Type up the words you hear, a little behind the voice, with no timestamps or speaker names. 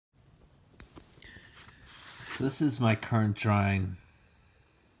So this is my current drawing.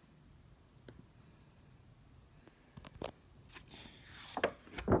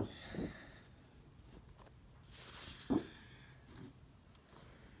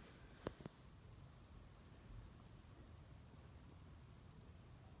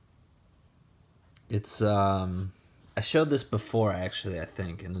 It's I showed this before actually, I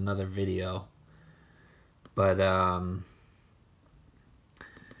think, in another video. But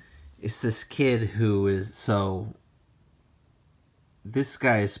it's this kid who is, so this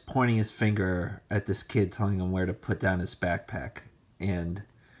guy is pointing his finger at this kid, telling him where to put down his backpack. And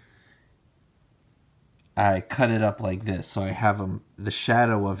I cut it up like this, so I have him, the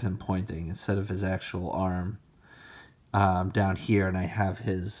shadow of him pointing instead of his actual arm down here, and I have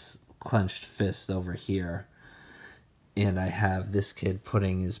his clenched fist over here, and I have this kid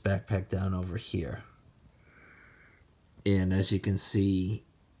putting his backpack down over here. And as you can see,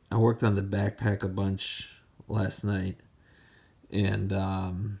 I worked on the backpack a bunch last night, and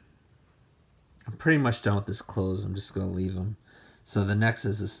I'm pretty much done with this clothes. I'm just gonna leave them. So the next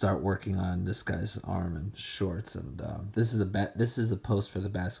is to start working on this guy's arm and shorts, and this is a post for the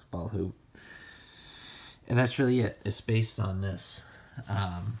basketball hoop, and that's really it. It's based on this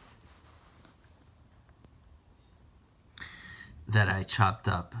that I chopped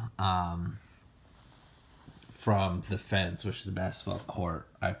up from the fence, which is the basketball court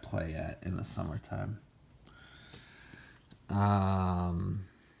I play at in the summertime. But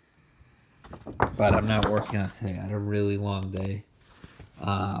I'm not working on it today. I had a really long day.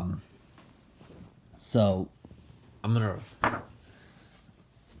 So I'm gonna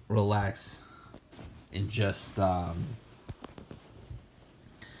relax and just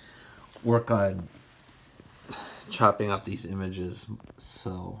work on chopping up these images.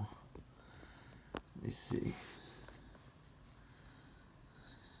 So let me see.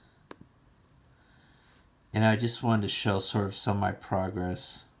 And I just wanted to show sort of some of my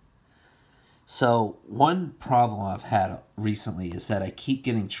progress. So one problem I've had recently is that I keep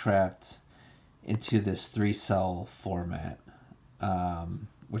getting trapped into this 3-cell format,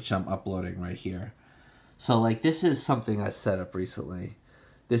 which I'm uploading right here. So like this is something I set up recently.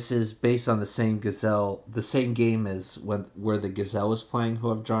 This is based on the same Gazelle, the same game as where the Gazelle was playing, who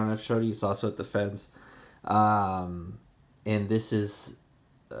I've drawn and I've showed you. It's also at the fence. And this is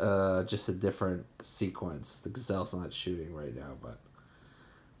just a different sequence. The Gazelle's not shooting right now, but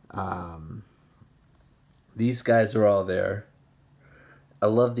these guys are all there. I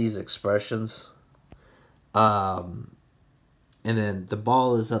love these expressions. And then the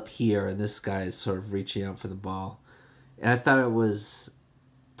ball is up here, and this guy is sort of reaching out for the ball. And I thought it was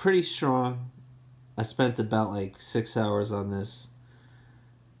pretty strong. I spent about like 6 hours on this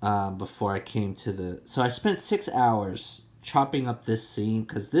before I came to the... So I spent 6 hours chopping up this scene,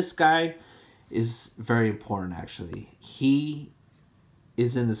 because this guy is very important, actually. He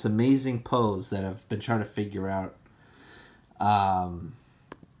is in this amazing pose that I've been trying to figure out how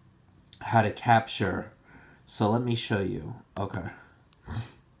to capture. So let me show you. Okay.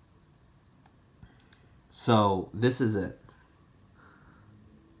 So this is it.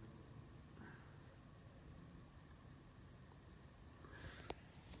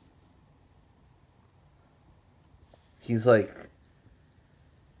 He's like,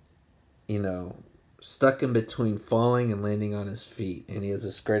 you know, stuck in between falling and landing on his feet. And he has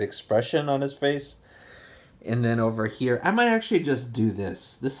this great expression on his face. And then over here, I might actually just do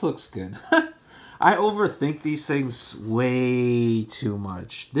this. This looks good. I overthink these things way too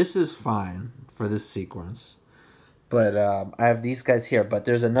much. This is fine for this sequence. But I have these guys here. But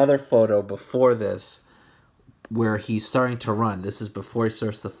there's another photo before this where he's starting to run. This is before he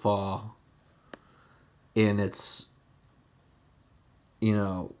starts to fall. And it's, you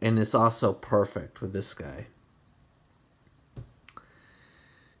know, and it's also perfect with this guy.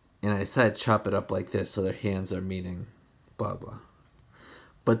 And I decided to chop it up like this so their hands are meeting, blah, blah.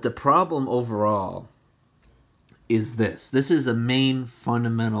 But the problem overall is this. This is a main,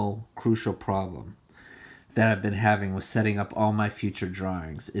 fundamental, crucial problem that I've been having with setting up all my future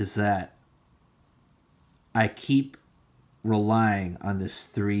drawings, is that I keep relying on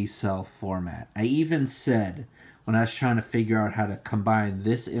this 3-cell format. I even said, when I was trying to figure out how to combine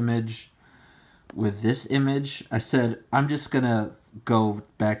this image with this image, I said, I'm just going to go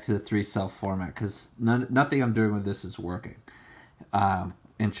back to the 3-cell format, because nothing I'm doing with this is working,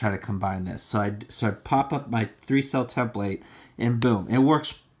 and try to combine this. So I pop up my 3-cell template, and boom, it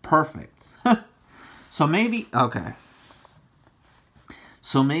works perfect. So maybe, okay.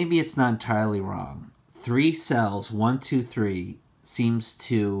 So maybe it's not entirely wrong. 3 cells, 1, 2, 3, seems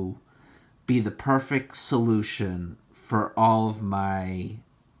to be the perfect solution for all of my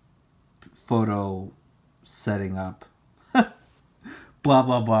photo setting up. Blah,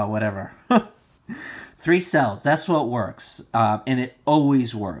 blah, blah, whatever. 3 cells, that's what works. And it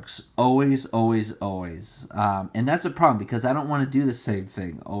always works. Always, always, always. And that's a problem because I don't want to do the same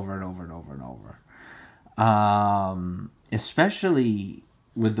thing over and over and over and over. Especially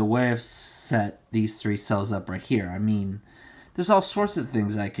with the way I've set these 3 cells up right here. I mean, there's all sorts of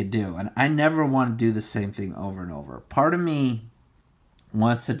things I could do. And I never want to do the same thing over and over. Part of me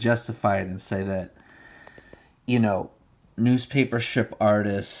wants to justify it and say that, you know, newspaper strip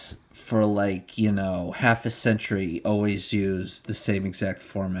artists for like, you know, half a century always used the same exact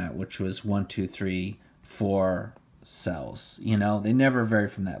format, which was 1, 2, 3, 4 cells. You know, they never vary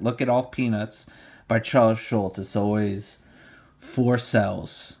from that. Look at All Peanuts by Charles Schulz. It's always 4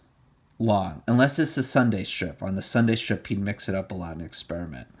 cells long, unless it's a Sunday strip. On the Sunday strip, he'd mix it up a lot and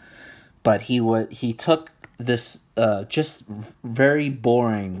experiment. But he took this just very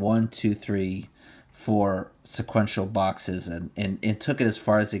boring 1, 2, 3, 4 sequential boxes and took it as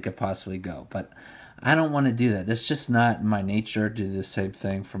far as he could possibly go. But I don't want to do that. That's just not my nature to do the same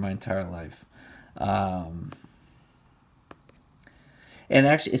thing for my entire life. And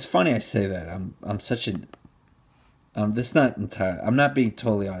actually, it's funny I say that. I'm such an this not entire. I'm not being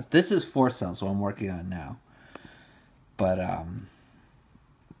totally honest. This is 4 cells, what I'm working on now. But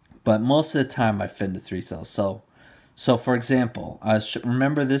most of the time I fit into 3 cells. So for example,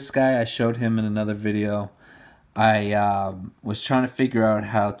 remember this guy? I showed him in another video. I was trying to figure out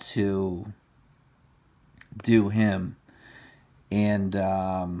how to do him, and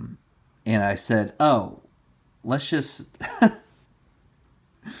I said, "Oh, let's just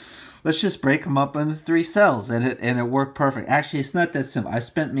let's just break them up into 3 cells," and it worked perfect. Actually, it's not that simple. I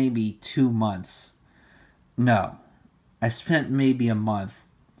spent maybe 2 months. No, I spent maybe a month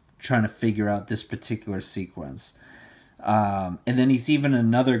trying to figure out this particular sequence. And then he's even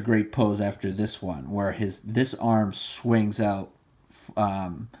another great pose after this one, where this arm swings out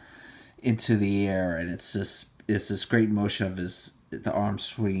into the air, and it's this great motion of the arm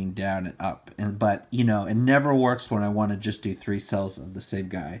swinging down and up. But you know, it never works when I want to just do 3 cells of the same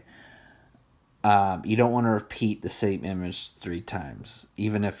guy. You don't want to repeat the same image 3 times,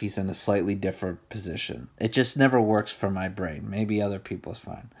 even if he's in a slightly different position. It just never works for my brain. Maybe other people's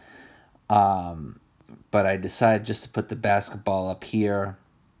fine. But I decided just to put the basketball up here.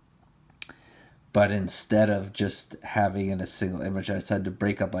 But instead of just having it in a single image, I decided to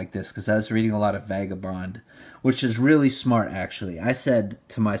break up like this because I was reading a lot of Vagabond, which is really smart, actually. I said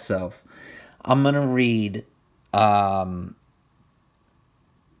to myself, I'm going to read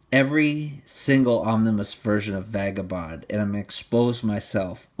every single omnibus version of Vagabond, and I'm going to expose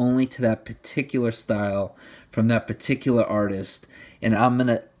myself only to that particular style from that particular artist, and I'm going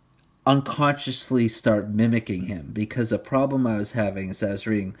to unconsciously start mimicking him, because the problem I was having is that I was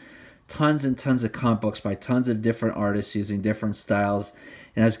reading tons and tons of comic books by tons of different artists using different styles,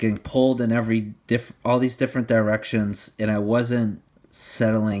 and I was getting pulled in all these different directions, and I wasn't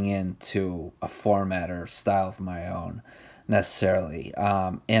settling into a format or style of my own necessarily,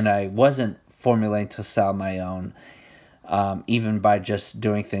 and I wasn't formulating to a style of my own, even by just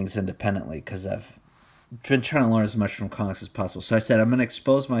doing things independently, because I've been trying to learn as much from comics as possible. So I said, I'm going to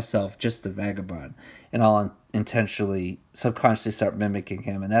expose myself just to Vagabond, and I'll intentionally, subconsciously start mimicking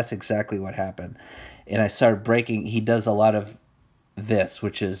him. And that's exactly what happened. And I started breaking, he does a lot of this,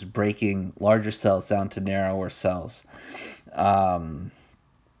 which is breaking larger cells down to narrower cells. And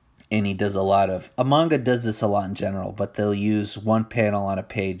he does a lot of, a manga does this a lot in general, but they'll use one panel on a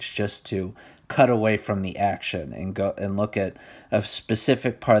page just to cut away from the action and go and look at a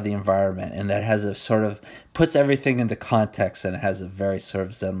specific part of the environment, and that has a sort of puts everything into context, and it has a very sort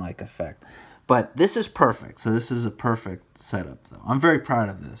of Zen-like effect. But this is perfect. So this is a perfect setup, though. I'm very proud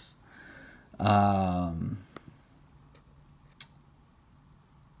of this.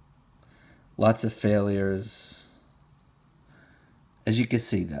 Lots of failures. As you can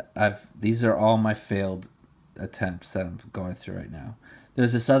see, that these are all my failed attempts that I'm going through right now.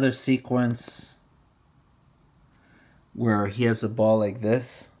 There's this other sequence where he has a ball like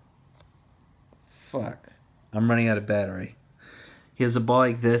this. Fuck. I'm running out of battery. He has a ball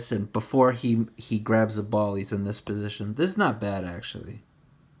like this, and before he grabs the ball, he's in this position. This is not bad, actually.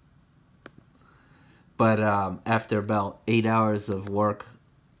 But after about 8 hours of work,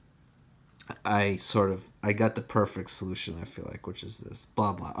 I got the perfect solution, I feel like, which is this.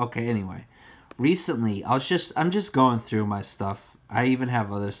 Blah, blah. Okay, anyway. Recently, I'm just going through my stuff. I even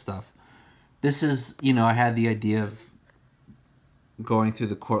have other stuff. This is, I had the idea of going through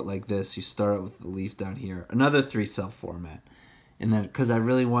the court like this. You start out with the leaf down here. Another 3-cell format. And then, because I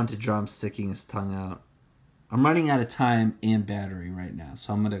really want to draw him sticking his tongue out. I'm running out of time and battery right now,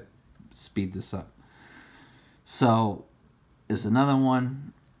 so I'm going to speed this up. So is another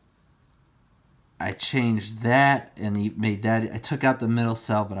one. I changed that and he made that. I took out the middle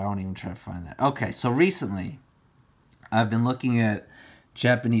cell, but I won't even try to find that. Okay, so recently I've been looking at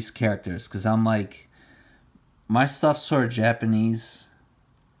Japanese characters because I'm like, my stuff's sort of Japanese,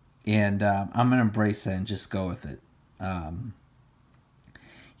 and I'm gonna embrace it and just go with it. I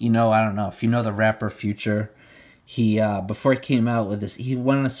don't know if you know the rapper Future. He before he came out with this, he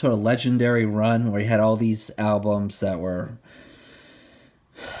went on a sort of legendary run where he had all these albums that were,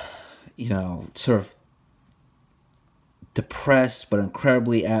 sort of depressed but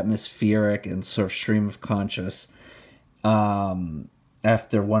incredibly atmospheric and sort of stream of conscious.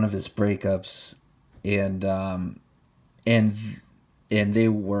 After one of his breakups, and and and they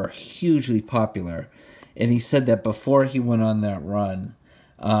were hugely popular. And he said that before he went on that run,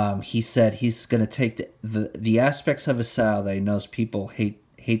 he said he's going to take the aspects of his style that he knows people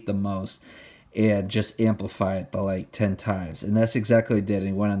hate the most and just amplify it by like 10 times. And that's exactly what he did. And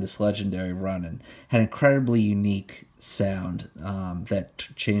he went on this legendary run and had an incredibly unique sound that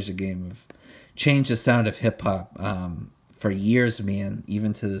changed the sound of hip hop for years, man,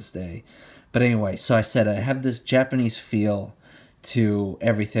 even to this day. But anyway, so I said I have this Japanese feel to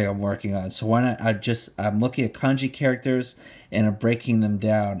everything I'm working on. So why not? I'm looking at kanji characters and I'm breaking them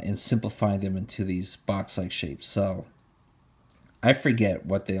down and simplifying them into these box-like shapes. So I forget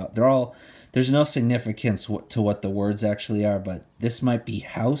what they are. They're all. There's no significance to what the words actually are, but this might be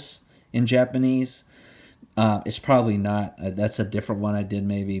house in Japanese. It's probably not. That's a different one I did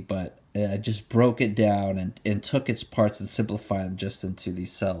maybe, but I just broke it down and took its parts and simplified them just into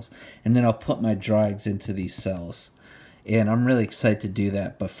these cells. And then I'll put my drawings into these cells. And I'm really excited to do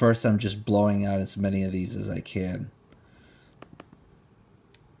that. But first I'm just blowing out as many of these as I can.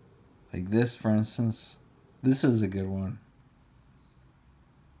 Like this, for instance. This is a good one.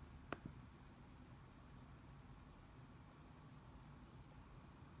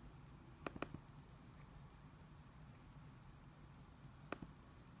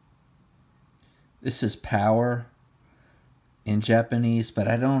 This is power in Japanese, but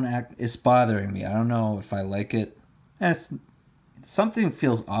it's bothering me. I don't know if I like it. Something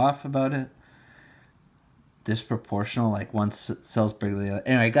feels off about it. Disproportional, like one cell's bigger than the other.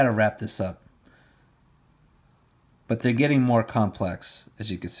 Anyway, I gotta wrap this up. But they're getting more complex,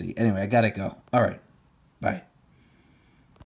 as you can see. Anyway, I gotta go. Alright, bye.